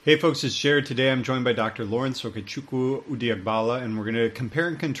Hey folks, it's Jared. Today I'm joined by Dr. Lawrence Okechukwu Udiagbala, and we're going to compare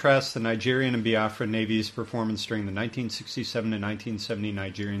and contrast the Nigerian and Biafran navies' performance during the 1967 to 1970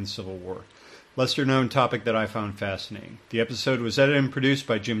 Nigerian Civil War. Lesser known topic that I found fascinating. The episode was edited and produced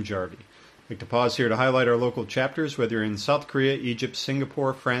by Jim Jarvie. I'd like to pause here to highlight our local chapters. Whether you're in South Korea, Egypt,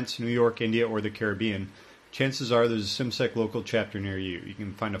 Singapore, France, New York, India, or the Caribbean, chances are there's a CIMSEC local chapter near you. You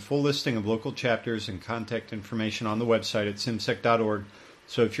can find a full listing of local chapters and contact information on the website at cimsec.org.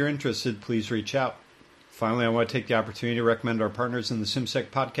 So if you're interested, please reach out. Finally, I want to take the opportunity to recommend our partners in the CIMSEC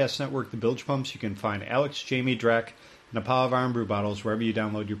Podcast Network, the Bilge Pumps. You can find Alex, Jamie, Drac, and a pile of Iron Brew bottles wherever you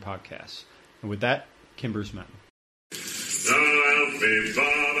download your podcasts. And with that, Kimber's Mountain.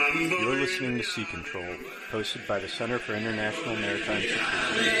 You're listening to Sea Control, hosted by the Center for International Maritime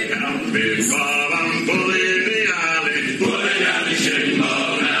Security.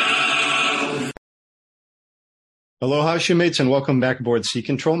 Aloha, shipmates, and welcome back aboard Sea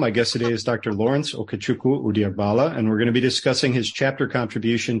Control. My guest today is Dr. Lawrence Okechukwu Udiagbala, and we're going to be discussing his chapter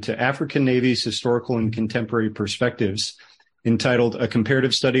contribution to African Navy's Historical and Contemporary Perspectives, entitled A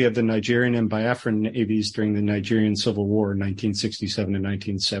Comparative Study of the Nigerian and Biafran Navies During the Nigerian Civil War, 1967 to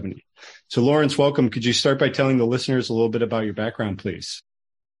 1970. So, Lawrence, welcome. Could you start by telling the listeners a little bit about your background, please?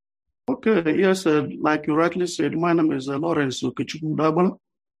 Okay, yes, like you rightly said, my name is Lawrence Okechukwu Udiagbala.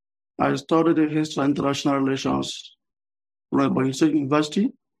 I studied history and international relations from Ebonyi State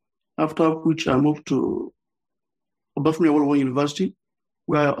University, after which I moved to Obafemi Awolowo University,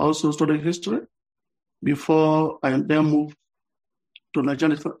 where I also studied history, before I then moved to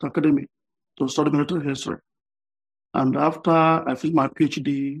Nigerian Academy to study military history. And after I finished my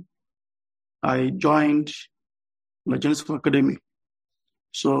PhD, I joined Nigerian Academy.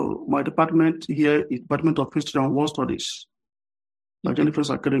 So my department here is Department of History and War Studies, Nigerian Defense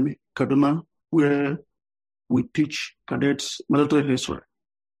Academy, Kaduna, where we teach cadets military history.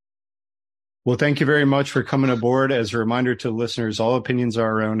 Well, thank you very much for coming aboard. As a reminder to listeners, all opinions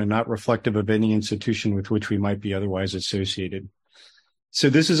are our own and not reflective of any institution with which we might be otherwise associated.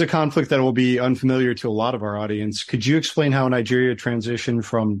 So this is a conflict that will be unfamiliar to a lot of our audience. Could you explain how Nigeria transitioned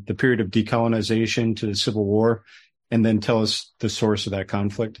from the period of decolonization to the Civil War, and then tell us the source of that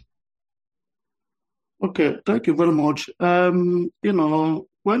conflict? Okay, thank you very much. When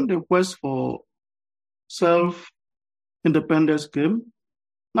the quest for self-independence came,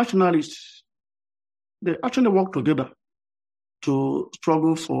 nationalists, they actually worked together to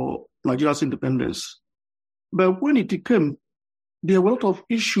struggle for Nigeria's independence. But when it came, there were a lot of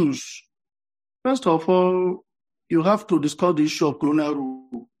issues. First of all, you have to discuss the issue of colonial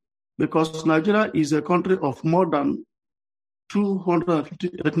rule, because Nigeria is a country of more than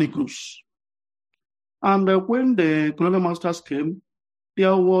 250 ethnic groups. And when the colonial masters came,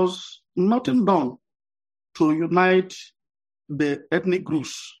 there was nothing done to unite the ethnic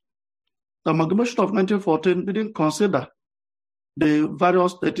groups. The amalgamation of 1914 didn't consider the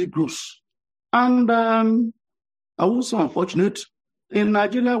various ethnic groups. And I was so unfortunate. In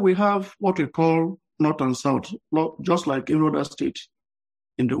Nigeria, we have what we call North and South, just like every other state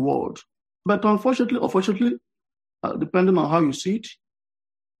in the world. But unfortunately, depending on how you see it,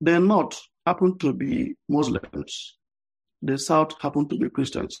 the North happen to be Muslims. The South happen to be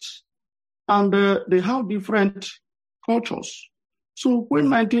Christians. And they have different cultures. So when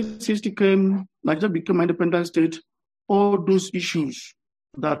 1960 came, Nigeria became an independent state, all those issues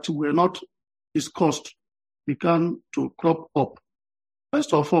that were not discussed began to crop up.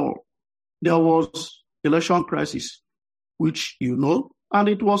 First of all, there was election crisis, which you know, and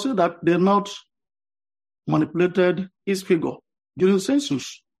it was said that the North manipulated its figure during the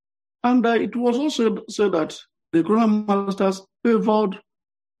census. And it was also said that the colonial masters favored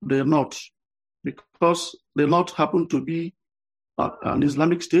the North because the North happened to be an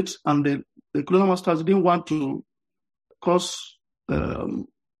Islamic state, and the colonial masters didn't want to cause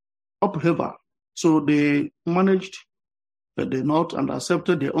upheaval. So they managed the North and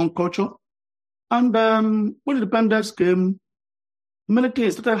accepted their own culture. And when independence came, many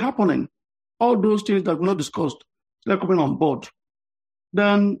things started happening. All those things that were not discussed started coming on board.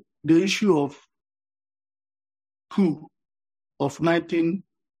 Then the issue of coup of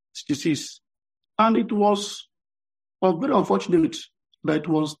 1966. And it was very unfortunate that it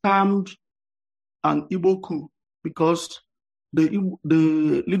was termed an Igbo coup, because the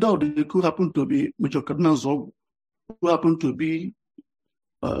leader of the coup happened to be Major Cardinal Zog, who happened to be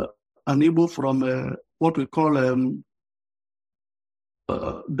an Igbo from what we call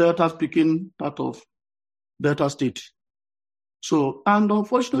Delta-speaking part of Delta State. So, and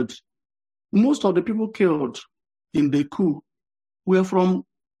unfortunately, most of the people killed in the coup were from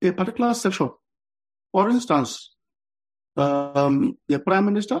a particular section. For instance, The prime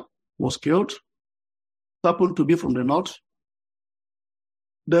minister was killed, happened to be from the north.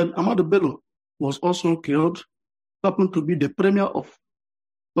 Then Ahmadu Bello was also killed, happened to be the premier of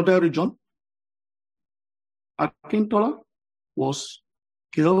Northern region. Akintola was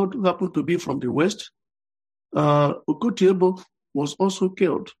killed, happened to be from the west. Okotie-Eboh was also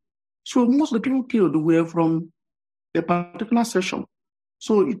killed. So most of the people killed were from a particular section.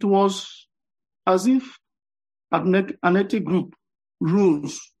 So it was as if an ethnic group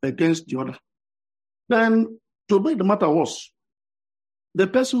rules against the other. Then to make the matter worse, the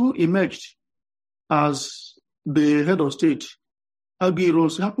person who emerged as the head of state,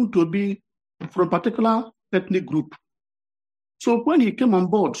 Aguiyi happened to be from a particular ethnic group. So when he came on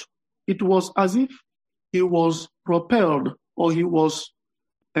board, it was as if he was propelled or he was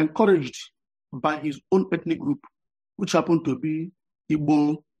encouraged by his own ethnic group, which happened to be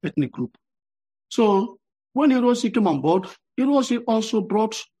Igbo ethnic group. So when Ironsi came on board, Ironsi also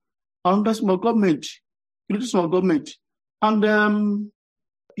brought another small government, and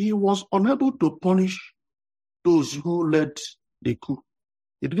he was unable to punish those who led the coup.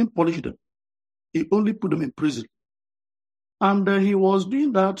 He didn't punish them. He only put them in prison. And he was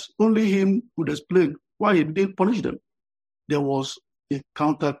doing that, only him could explain why he didn't punish them. There was a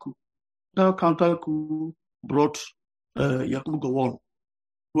counter coup. That counter coup brought Yakubu Gowon,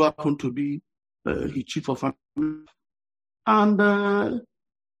 who happened to be his chief of army. And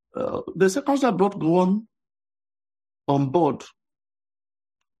the second that brought Gowon on board,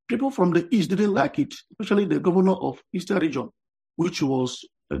 people from the east didn't like it, especially the governor of Eastern region, which was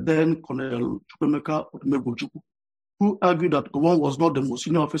then Colonel Chukwemeka Odumegwu, who argued that Gowon was not the most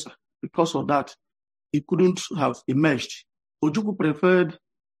senior officer. Because of that, he couldn't have emerged. Ojukwu preferred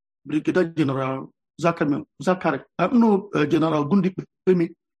Brigadier General General Gundi Pemi,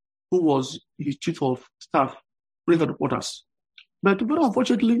 who was his chief of staff, headquarters. But very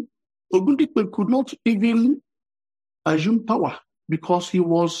unfortunately, Ogundipe could not even assume power because he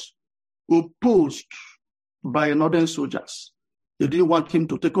was opposed by northern soldiers. They didn't want him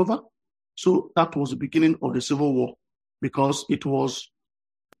to take over. So that was the beginning of the civil war, because it was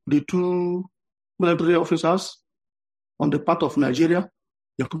the two military officers on the part of Nigeria,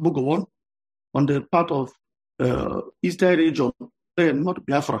 Yakubu Gowon, on the part of Eastern region, not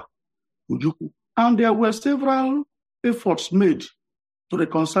Biafra, Ojukwu. And there were several efforts made to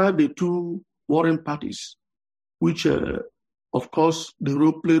reconcile the two warring parties, which, of course, the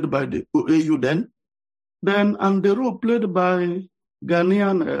role played by the OAU then, and the role played by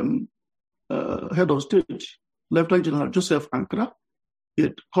Ghanaian head of state, Lieutenant General Joseph Ankara.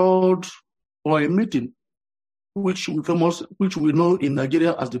 It called for a meeting, which we know in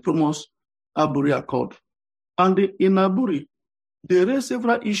Nigeria as the famous Aburi Accord. And in Aburi, they raised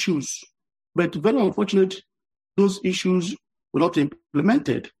several issues, but very unfortunate, those issues were not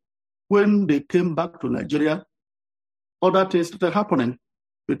implemented. When they came back to Nigeria, other things started happening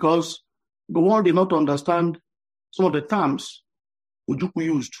because Gowon did not understand some of the terms Ojukwu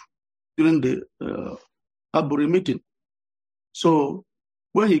used during the Aburi meeting. So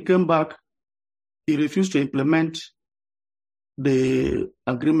when he came back, he refused to implement the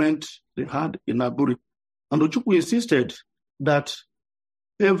agreement they had in Aburi. And Ojukwu insisted that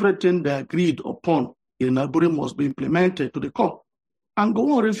everything they agreed upon in Aburi must be implemented to the core. And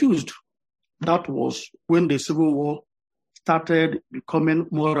Gowon refused. That was when the civil war started becoming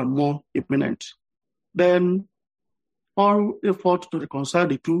more and more imminent. Then all efforts to reconcile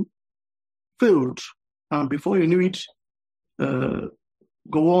the two failed. And before you knew it,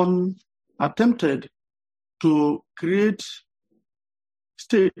 Gowon attempted to create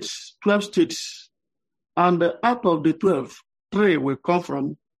states, 12 states, and out of the 12, 3 will come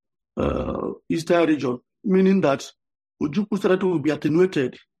from Eastern region, meaning that Ojukwu territory will be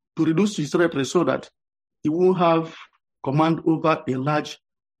attenuated to reduce his territory so that he won't have command over a large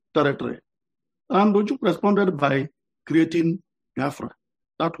territory. And Ojukwu responded by creating Biafra.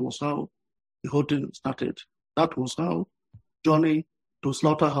 That was how the whole thing started. That was how journey to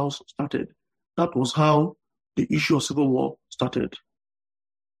slaughterhouse started. That was how the issue of civil war started.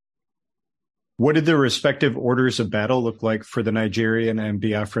 What did the respective orders of battle look like for the Nigerian and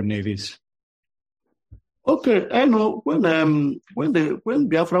Biafran navies? Okay, I know when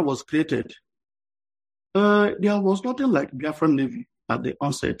Biafra was created, there was nothing like Biafran Navy at the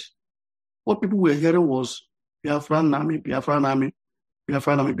onset. What people were hearing was Biafran Army, Biafran Army,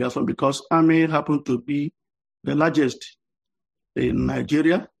 Biafran Army, Biafran, because Army happened to be the largest in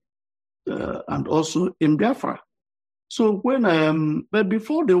Nigeria and also in Biafra. So when, but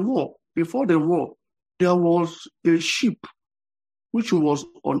before the war, there was a ship which was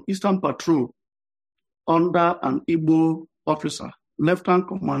on Eastern Patrol under an Igbo officer, Lieutenant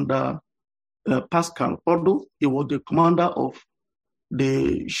Commander Pascal Odo. He was the commander of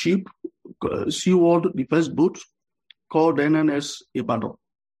the ship, SeaWorld Defense Boat, called NNS Ibadan.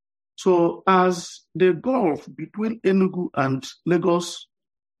 So as the gulf between Enugu and Lagos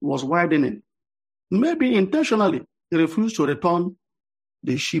was widening, maybe intentionally, he refused to return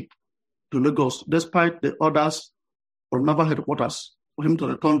the ship to Lagos, despite the orders from naval headquarters for him to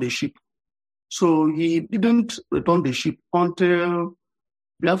return the ship. So he didn't return the ship until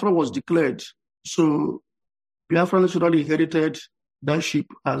Biafra was declared. So Biafra naturally inherited that ship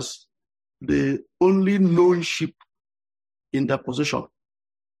as the only known ship in their possession.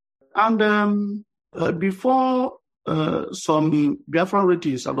 And before some Biafran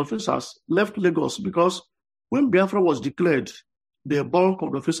relatives and officers left Lagos, because when Biafra was declared, the bulk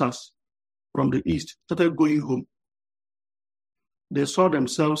of the officers from the east started going home. They saw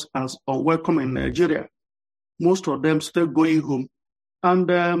themselves as unwelcome in Nigeria. Most of them started going home.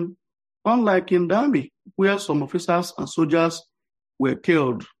 And unlike in the army, where some officers and soldiers were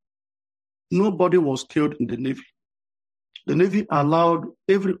killed, nobody was killed in the Navy. The Navy allowed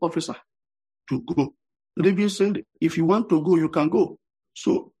every officer to go. The Navy said, if you want to go, you can go.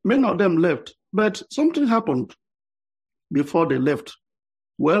 So many of them left. But something happened before they left.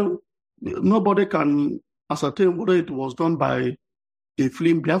 Well, nobody can ascertain whether it was done by the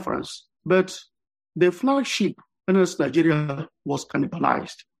fleeing Biafrans. But the flagship, NS Nigeria, was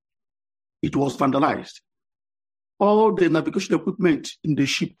cannibalized. It was vandalized. All the navigation equipment in the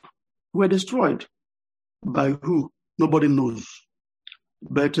ship were destroyed. By who? Nobody knows.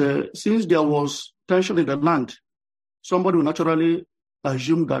 But since there was tension in the land, somebody will naturally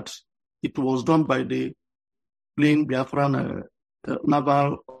assume that it was done by the fleeing Biafran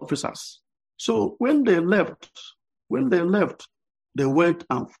naval officers. So when they left, they went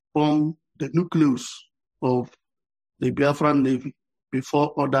and formed the nucleus of the Biafran Navy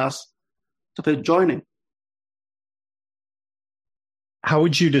before others started joining. How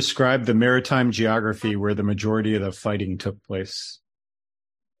would you describe the maritime geography where the majority of the fighting took place?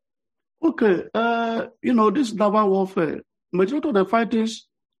 Okay, this naval warfare, majority of the fightings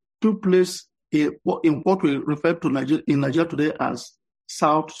took place in what we refer to in Nigeria today as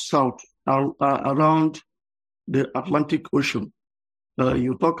south-south, around the Atlantic Ocean.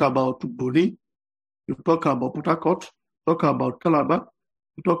 You talk about Boni, you talk about Port Harcourt, talk about Calabar,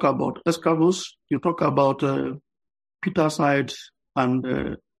 you talk about Escravos, you talk about Peterside,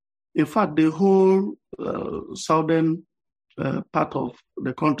 and in fact, the whole southern part of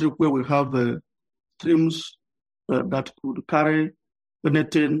the country where we have streams that could carry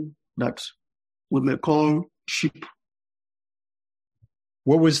anything that we may call ship.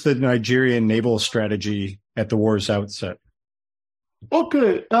 What was the Nigerian naval strategy at the war's outset?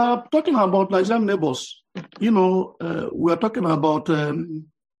 Okay, talking about Nigerian neighbors, we are talking about something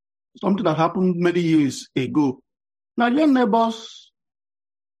that happened many years ago. Nigerian neighbors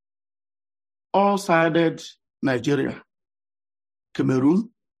all sided Nigeria, Cameroon,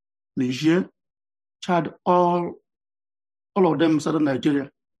 Niger, Chad, all of them sided Nigeria.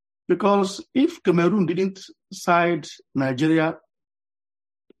 Because if Cameroon didn't side Nigeria,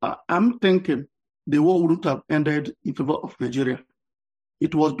 I'm thinking the war wouldn't have ended in favor of Nigeria.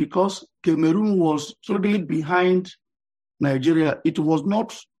 It was because Cameroon was solidly behind Nigeria. It was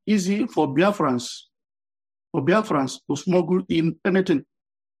not easy for Biafrans to smuggle in anything.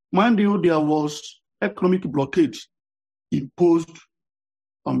 Mind you, there was economic blockade imposed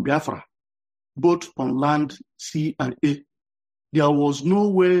on Biafra, both on land, sea, and air. There was no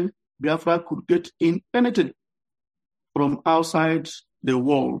way Biafra could get in anything from outside the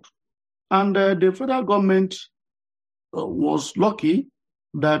world. And the federal government was lucky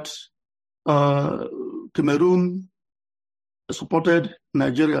that Cameroon supported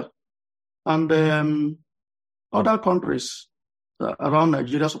Nigeria, and other countries around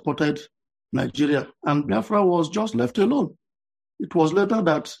Nigeria supported Nigeria, and Biafra was just left alone. It was later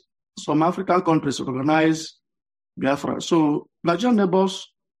that some African countries recognized Biafra. So Nigerian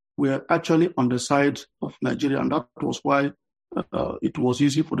neighbors were actually on the side of Nigeria, and that was why it was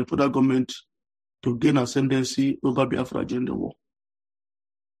easy for the federal government to gain ascendancy over Biafra during the war.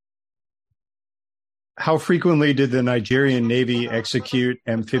 How frequently did the Nigerian Navy execute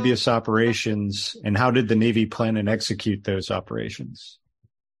amphibious operations, and how did the Navy plan and execute those operations?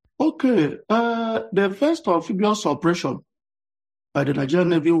 Okay, the first amphibious operation by the Nigerian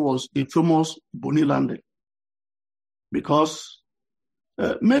Navy was the famous Boni landing.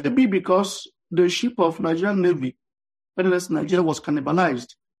 Maybe because the ship of Nigerian Navy, NS Nigeria, was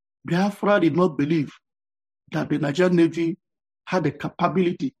cannibalized, Biafra did not believe that the Nigerian Navy had the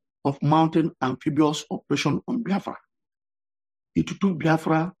capability of mounting amphibious operation on Biafra. it took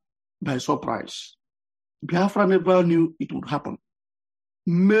Biafra by surprise. Biafra never knew it would happen.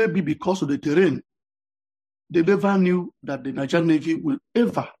 Maybe because of the terrain, they never knew that the Nigerian Navy will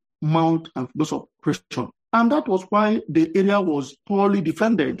ever mount amphibious operation. And that was why the area was poorly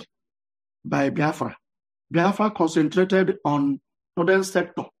defended by Biafra. Biafra concentrated on northern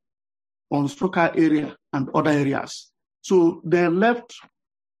sector, on Soka area and other areas. So they left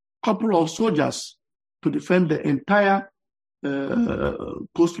a couple of soldiers to defend the entire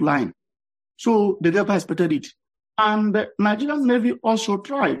coastline. So they never expected it. And the Nigerian Navy also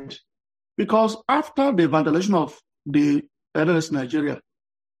tried, because after the vandalization of the NNS Nigeria,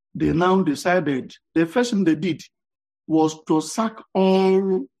 they now decided the first thing they did was to sack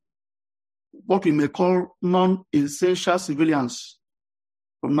all what we may call non-essential civilians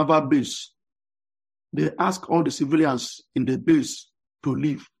from naval base. They asked all the civilians in the base to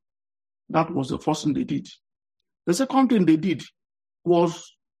leave. That was the first thing they did. The second thing they did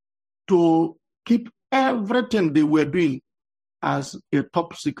was to keep everything they were doing as a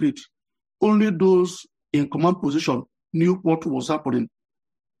top secret. Only those in command position knew what was happening.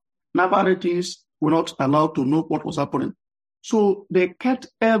 Naval ratings were not allowed to know what was happening. So they kept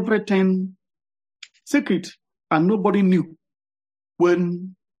everything secret, and nobody knew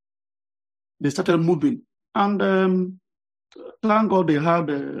when they started moving. And thank God they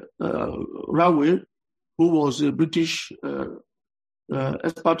had Railway, who was a British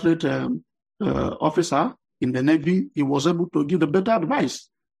expatriate officer in the Navy. He was able to give the better advice.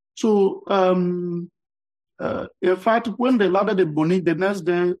 So, in fact, when they landed in Bonny, the next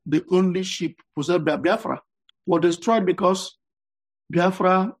day, the only ship possessed by Biafra was destroyed because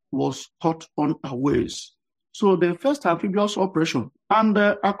Biafra was caught unawares. So the first amphibious operation, and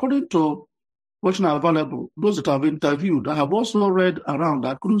according to what's now available, those that I've interviewed, I have also read around,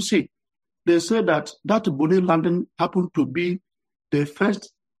 I couldn't see. They said that Bonny landing happened to be the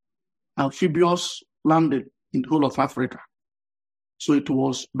first amphibious landing in the whole of Africa. So it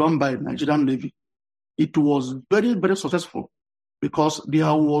was done by Nigerian Navy. It was very, very successful because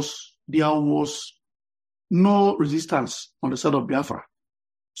there was no resistance on the side of Biafra.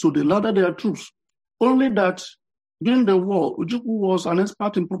 So they landed their troops. Only that during the war, Ojukwu was an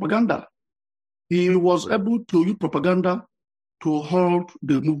expert in propaganda. He was able to use propaganda to halt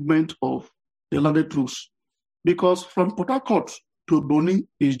the movement of the landed troops. Because from Port Harcourt to Bonny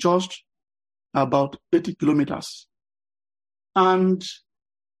is just about 80 kilometers. And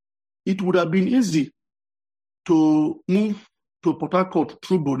it would have been easy to move to Port Harcourt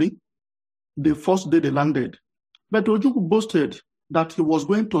through Bonny the first day they landed. But Ojukwu boasted that he was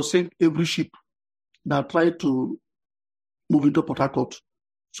going to sink every ship that tried to move into Port Harcourt.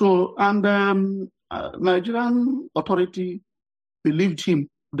 So, and Nigerian authority believed him.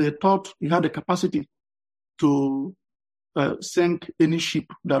 They thought he had the capacity to sink any ship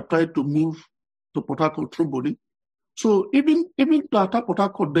that tried to move to Port Harcourt through Bonny. So even to attack Port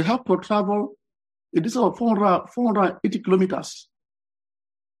Harcourt, they have to travel a distance of 480 kilometers.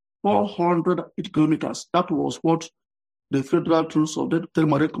 480 kilometers. That was what the federal troops of the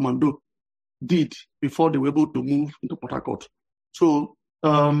Marine Commando did before they were able to move into Port Harcourt. So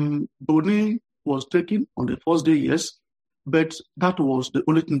Bonny was taken on the first day, yes, but that was the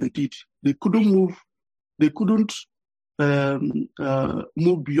only thing they did. They couldn't move. They couldn't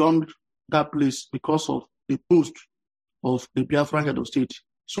move beyond that place because of the post of the Biafra head of state.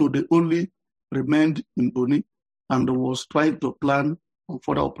 So they only remained in Bonny and was trying to plan on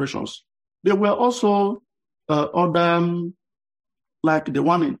further operations. There were also other, like the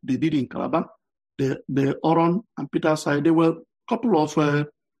one they did in Calabar, the Oron and Peter side. There were a couple of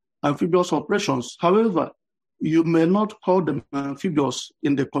amphibious operations. However, you may not call them amphibious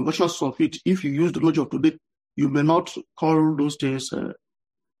in the conventional sense of it. If you use the knowledge of today, you may not call those days.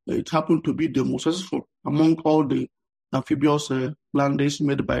 It happened to be the most successful among all the amphibious landings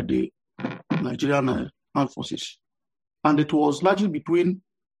made by the Nigerian armed forces. And it was largely between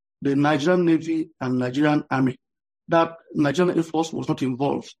the Nigerian Navy and Nigerian Army. That Nigerian Air Force was not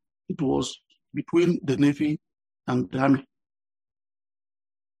involved. It was between the Navy and the Army.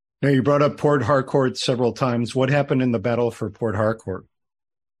 Now, you brought up Port Harcourt several times. What happened in the battle for Port Harcourt?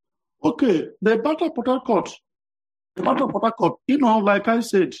 Okay, the Battle of Port Harcourt. The Battle of Port Harcourt, like I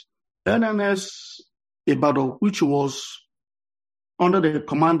said, NNS Ibadan, which was under the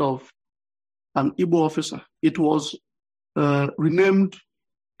command of an Igbo officer, it was renamed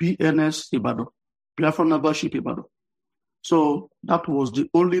PNS Ibadan, Biafra Naval Ship Ibadan. So that was the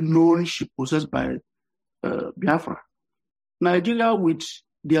only known ship possessed by Biafra. Nigeria, with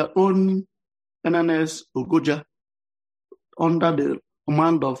their own NNS Ogoja, under the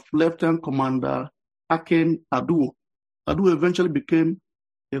command of Lieutenant Commander Akin Aduo, Adu eventually became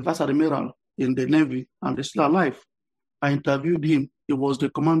a vice admiral in the Navy and is still alive. I interviewed him. He was the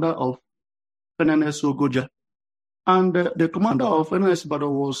commander of NNS Ogoja. And the commander of NNS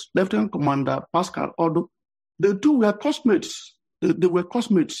Ibadan was Lieutenant Commander Pascal Odo. The two were classmates. They were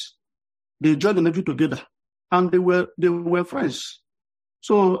classmates. They joined the Navy together, and they were friends.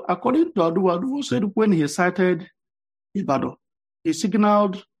 So according to Adu said when he sighted Ibadan, he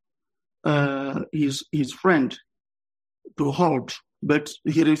signaled his friend to halt, but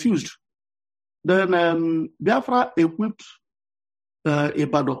he refused. Then Biafra equipped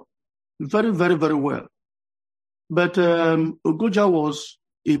Ibadan very, very, very well. But Ogoja was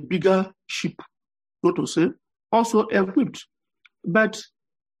a bigger ship, so to say, also equipped. But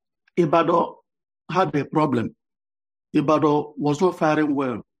Ibadan had a problem. Ibadan was not firing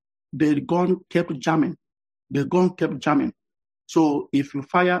well. The gun kept jamming. So if you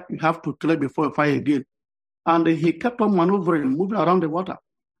fire, you have to clear before you fire again. And he kept on maneuvering, moving around the water.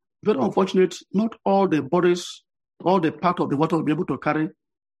 Very unfortunate, not all the bodies, all the part of the water will be able to carry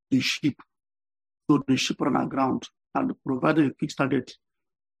the ship. So the ship ran aground and provided a fixed target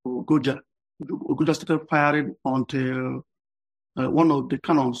for Ogoja. Ogoja started firing until one of the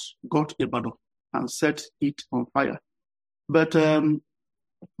cannons got Ibadan and set it on fire. But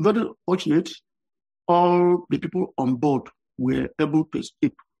very fortunate, all the people on board were able to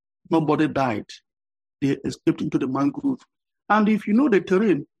escape. Nobody died. They escaped into the mangrove. And if you know the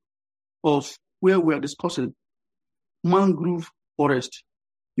terrain of where we are discussing, mangrove forest,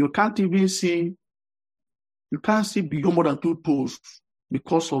 you can't see beyond more than 2 toes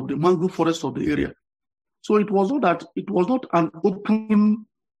because of the mangrove forest of the area. So it was not an open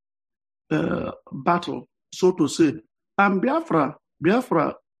battle, so to say. And Biafra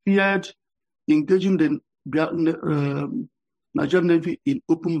feared engaging the Nigerian Navy in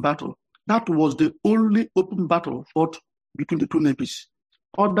open battle. That was the only open battle fought between the two navies.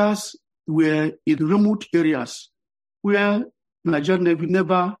 Others were in remote areas where Nigerian Navy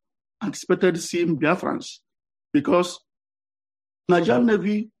never anticipated seeing Biafrans, because Nigerian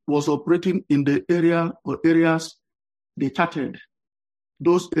Navy was operating in the area or areas they charted.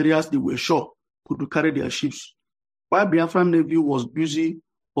 Those areas they were sure could carry their ships, while Biafran Navy was busy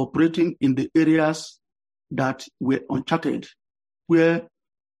operating in the areas that were uncharted, where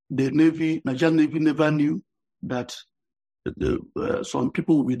the Nigerian Navy never knew that some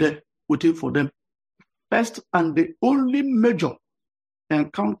people would be there waiting for them. First and the only major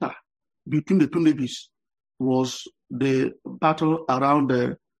encounter between the two navies was the battle around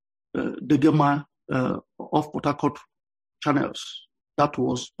the Degema off Port Harcourt channels. That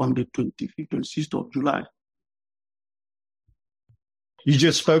was on the 25th, 26th of July. You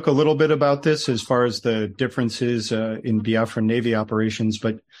just spoke a little bit about this as far as the differences in Biafran Navy operations,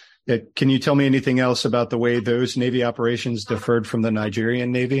 but can you tell me anything else about the way those Navy operations differed from the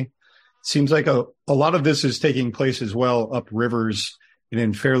Nigerian Navy? It seems like a lot of this is taking place as well up rivers and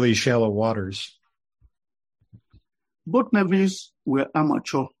in fairly shallow waters. Both navies were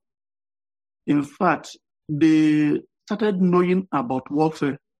amateur. In fact, they started knowing about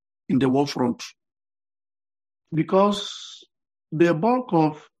warfare in the war front because the bulk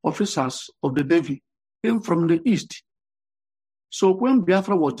of officers of the Navy came from the East. So when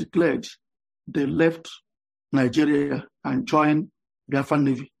Biafra was declared, they left Nigeria and joined Biafran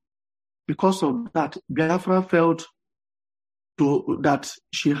Navy. Because of that, Biafra felt that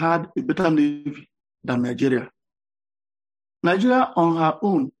she had a better Navy than Nigeria. Nigeria on her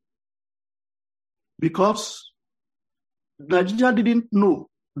own, because Nigeria didn't know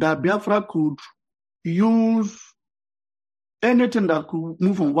that Biafra could use anything that could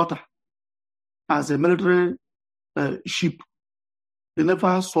move on water as a military ship. They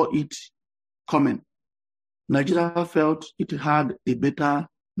never saw it coming. Nigeria felt it had a better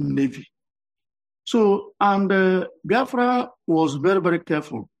Navy. So, and Biafra was very, very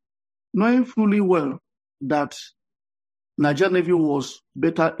careful, knowing fully well that Nigerian Navy was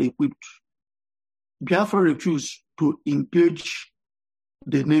better equipped. Biafra refused to engage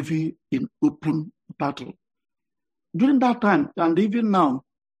the Navy in open battle. During that time, and even now,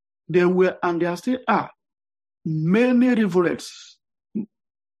 there were, and there still are, many rivulets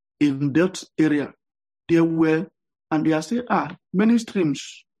in that area. There were, and there still are, many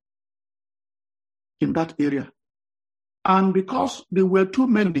streams in that area. And because there were too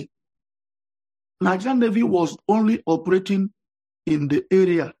many, Nigerian Navy was only operating in the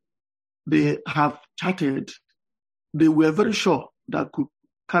area they have charted. They were very sure that could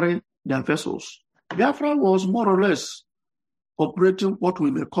carry their vessels. Biafra was more or less operating what we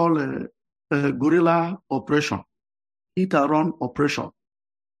may call a guerrilla operation, hit-and-run operation.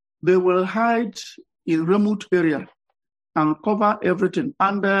 They will hide in remote area and cover everything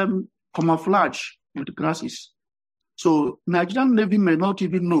and camouflage with grasses. So Nigerian Navy may not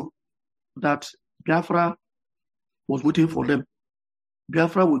even know that Biafra was waiting for them.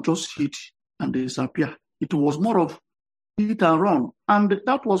 Biafra would just hit and disappear. It was more of hit and run. And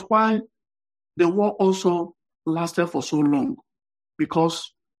that was why the war also lasted for so long,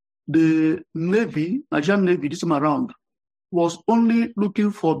 because the Navy, Nigerian Navy, this time around, was only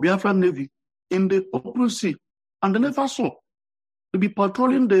looking for Biafran Navy in the open sea, and they never saw. To be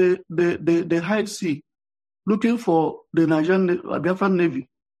patrolling the high sea, looking for the Nigerian Biafran Navy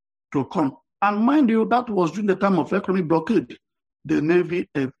to come. And mind you, that was during the time of economic blockade. The Navy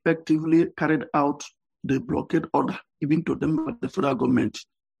effectively carried out the blockade order, even to them by the federal government.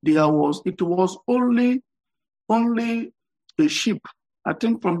 It was only a ship, I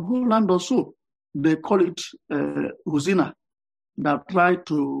think from Holland or so, they call it Husina, that tried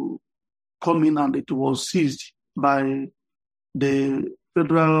to come in, and it was seized by the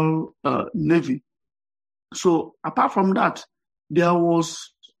Federal Navy. So apart from that, there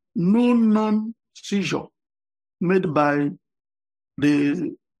was no non-seizure made by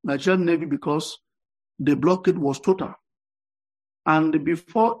the Nigerian Navy because the blockade was total. And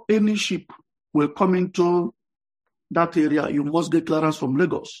before any ship will come into that area, you must get clearance from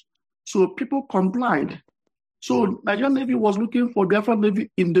Lagos. So people complied. So Nigerian Navy was looking for Biafran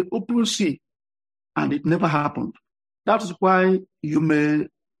Navy in the open sea, and it never happened. That is why you may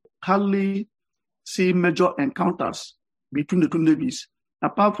hardly see major encounters between the two navies,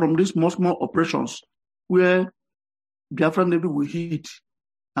 apart from these small operations where Biafran Navy will hit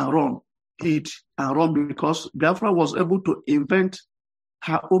and run, because Biafra was able to invent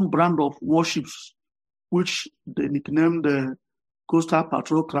her own brand of warships, which they nicknamed the coastal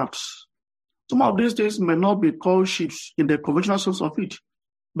patrol crafts. Some of these things may not be called ships in the conventional sense of it,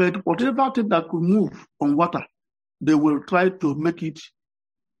 but whatever thing that could move on water, they will try to make it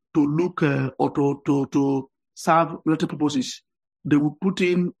to look or to serve military purposes. They will put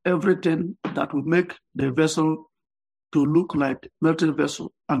in everything that will make the vessel to look like military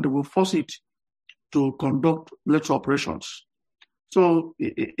vessel, and they will force it to conduct military operations. So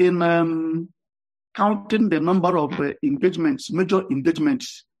in counting the number of engagements, major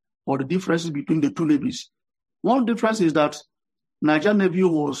engagements, or the differences between the two navies, one difference is that Nigerian Navy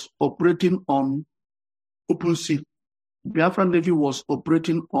was operating on open sea. Biafran Navy was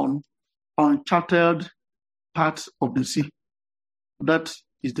operating on uncharted parts of the sea. That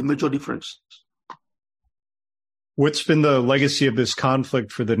is the major difference. What's been the legacy of this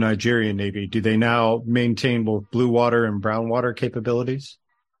conflict for the Nigerian Navy? Do they now maintain both blue water and brown water capabilities?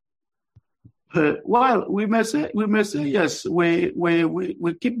 Well, we may say yes. We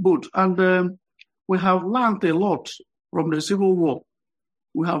keep both, and we have learned a lot from the Civil War.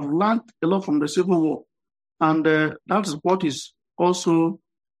 And that is what is also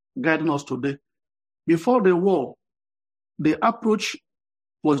guiding us today. Before the war, the approach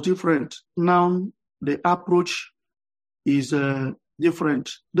was different. Now the approach is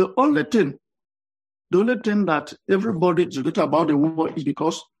different. The only thing that everybody is talking about the war is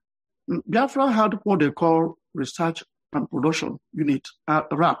because Biafra had what they call Research and Production Unit,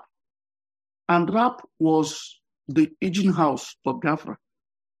 RAP. And RAP was the engine house for Biafra,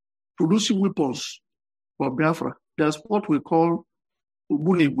 producing weapons for Biafra. There's what we call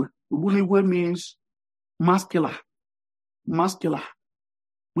Ubunigwe. Ubunigwe means muscular,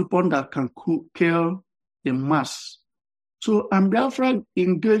 weapon that can kill in mass. So, and Biafra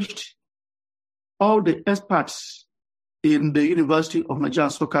engaged all the experts in the University of Nigeria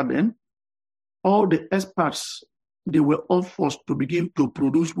and Soka then. All the experts, they were all forced to begin to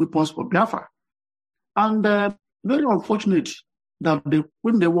produce weapons for Biafra. And very unfortunate that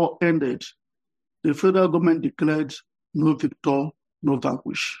when the war ended, the federal government declared no victor, no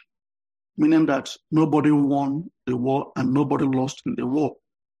vanquish, meaning that nobody won the war and nobody lost in the war.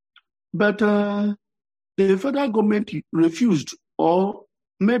 But the federal government refused, or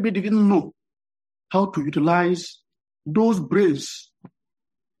maybe didn't know how to utilize those brains.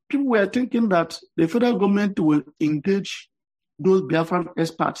 People were thinking that the federal government will engage those Biafran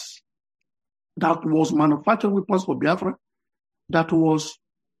experts that was manufacturing weapons for Biafra, that was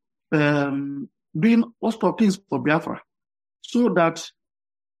doing all sorts of things for Biafra, so that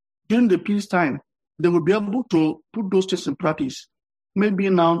during the peacetime, they will be able to put those things in practice. Maybe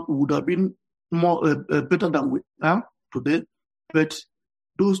now it would have been more better than we are today, but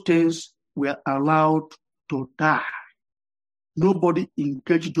those things were allowed to die. Nobody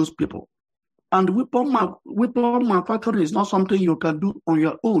engaged those people. And weapon manufacturing is not something you can do on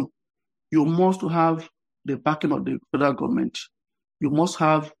your own. You must have the backing of the federal government. You must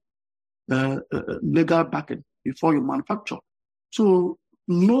have legal backing. before you manufacture. So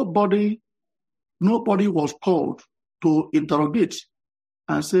nobody was called to interrogate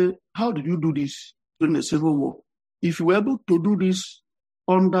and say, how did you do this during the Civil War? If you were able to do this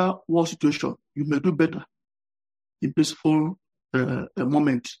under war situation, you may do better in peaceful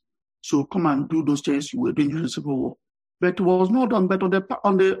moment. So come and do those things you were doing during the Civil War. But it was not done. But on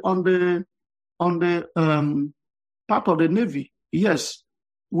the part of the Navy, yes,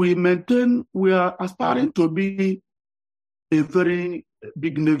 we are aspiring to be a very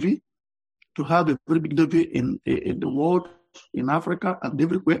big Navy, to have a very big Navy in the world, in Africa and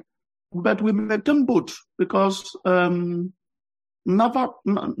everywhere. But we maintain both because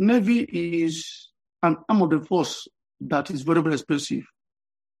Navy is an arm of the force that is very, very expensive.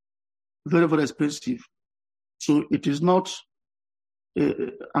 Very, very expensive. So it is not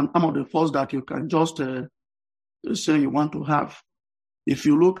an arm of the force that you can just say you want to have. If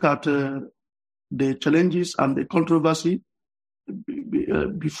you look at the challenges and the controversy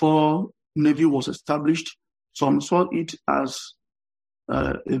before Navy was established, some saw it as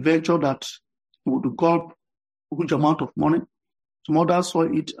a venture that would gulp a huge amount of money. Some others saw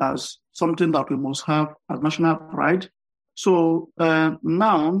it as something that we must have as national pride. So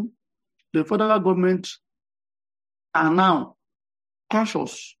now the federal government are now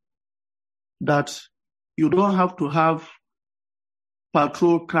conscious that you don't have to have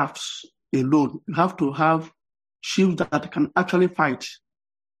patrol crafts alone. You have to have ships that can actually fight.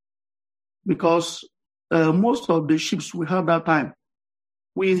 Because most of the ships we had that time,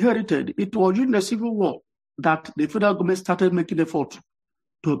 we inherited. It was during the Civil War that the federal government started making effort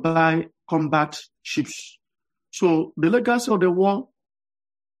to buy combat ships. So the legacy of the war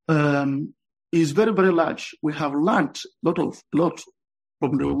is very, very large. We have learned a lot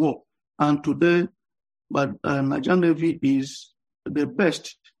from the war. And today, Nigerian Navy is the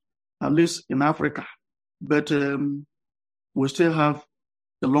best, at least in Africa. But we still have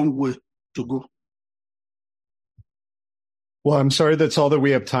a long way to go. Well, I'm sorry that's all that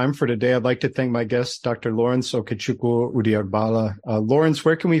we have time for today. I'd like to thank my guest, Dr. Lawrence Okechukwu Udiagbala. Lawrence,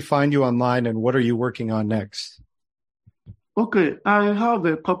 where can we find you online and what are you working on next? Okay, I have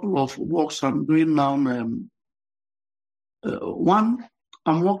a couple of works I'm doing now. One,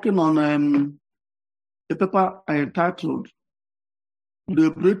 I'm working on a paper entitled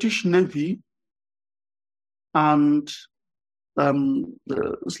The British Navy and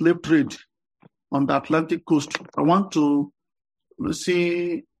the Slave Trade on the Atlantic Coast. I want to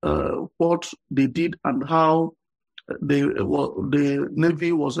see what they did and how the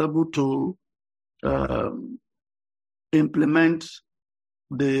Navy was able to implement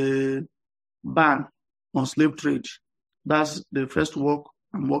the ban on slave trade. That's the first work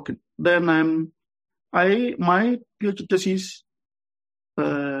I'm working. Then my PhD thesis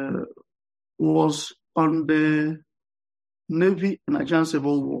was on the Navy in Nigerian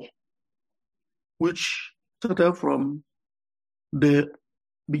Civil War, which started from the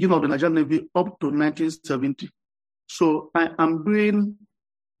beginning of the Nigerian Navy up to 1970. So I am doing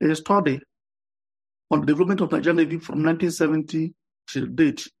a study on the development of Nigerian Navy from 1970 to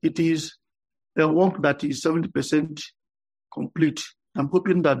date. It is a work that is 70% complete. I'm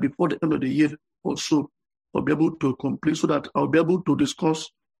hoping that before the end of the year or so, I'll be able to complete so that I'll be able to discuss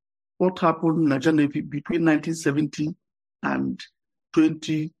what happened in Nigerian Navy between 1970 and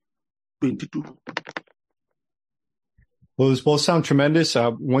 2022. Well, those both sound tremendous.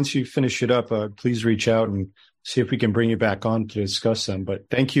 Once you finish it up, please reach out and see if we can bring you back on to discuss them. But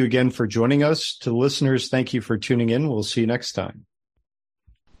thank you again for joining us. To the listeners, thank you for tuning in. We'll see you next time.